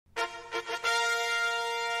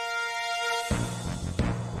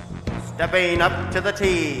Stepping up to the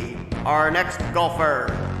tee, our next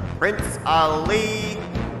golfer, Prince Ali,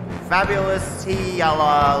 Fabulous T.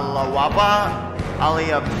 Alawaba,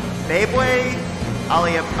 Aliyabebe,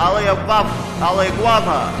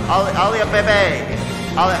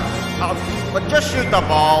 but just shoot the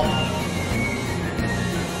ball.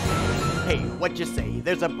 Hey, what you say?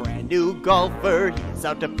 There's a brand new golfer. He's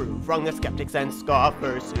out to prove wrong the skeptics and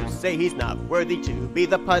scoffers who say he's not worthy to be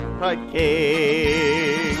the putt-putt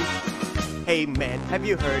king. Hey man, have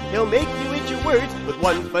you heard? He'll make you eat your words with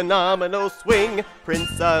one phenomenal swing.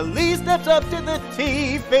 Prince Ali steps up to the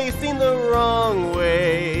tee, facing the wrong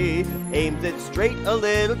way. Aims it straight a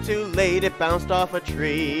little too late, it bounced off a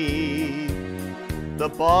tree. The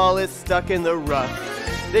ball is stuck in the rough.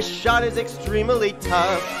 This shot is extremely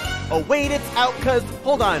tough. Oh wait, it's out cause,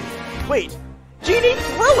 hold on, wait, GENIE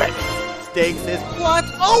threw it! Stakes his plot,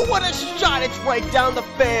 oh what a shot, it's right down the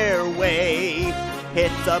fairway.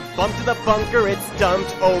 Hits a bump to the bunker, it's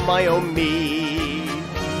dumped, oh my oh me.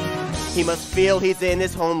 He must feel he's in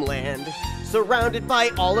his homeland, surrounded by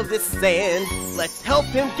all of this sand. Let's help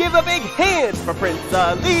him give a big hand for Prince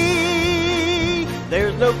Ali.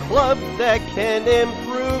 There's no club that can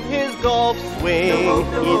improve his golf swing.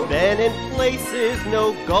 He's been in places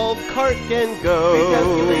no golf cart can go.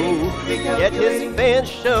 Yet his fans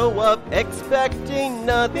show up expecting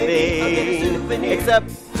nothing except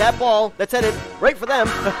that ball that's headed right for them.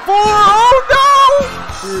 Oh no!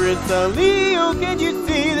 Prince Ali, oh can you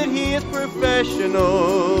see that he is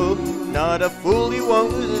professional? Not a fool, he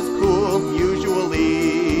won't lose his cool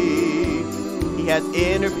usually. He has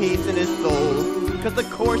inner peace in his soul, cause the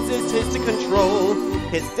course is his to control.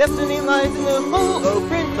 His destiny lies in the hole, oh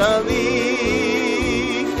Prince Ali.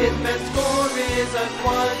 His best score is a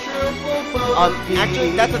quadruple bogey.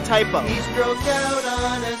 Actually, that's a typo. He stroked out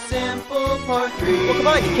on a simple par 3. Well, come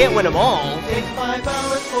on, you can't win them all. Takes 5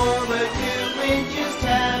 hours forward, 2 inches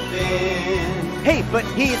tap in. Hey, but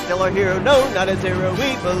he's still our hero, no, not a zero.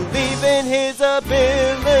 We believe in his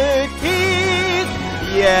abilities.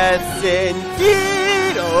 Yes,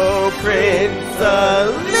 indeed, oh Prince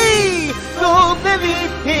Ali, gold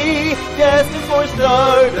MVP, destined for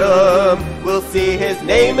stardom. We'll see his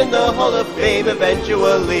name in the Hall of Fame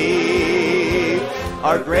eventually.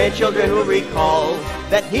 Our grandchildren will recall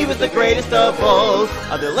that he was the greatest of all.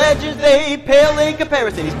 Other legends, they pale in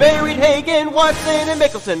comparison. He's buried Hagen, Watson, and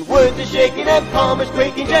Mickelson. Woods is shaking and Palmer's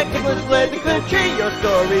quaking. Jack Nicklaus fled the country. Your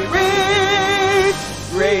story reads,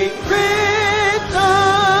 great Prince Ali.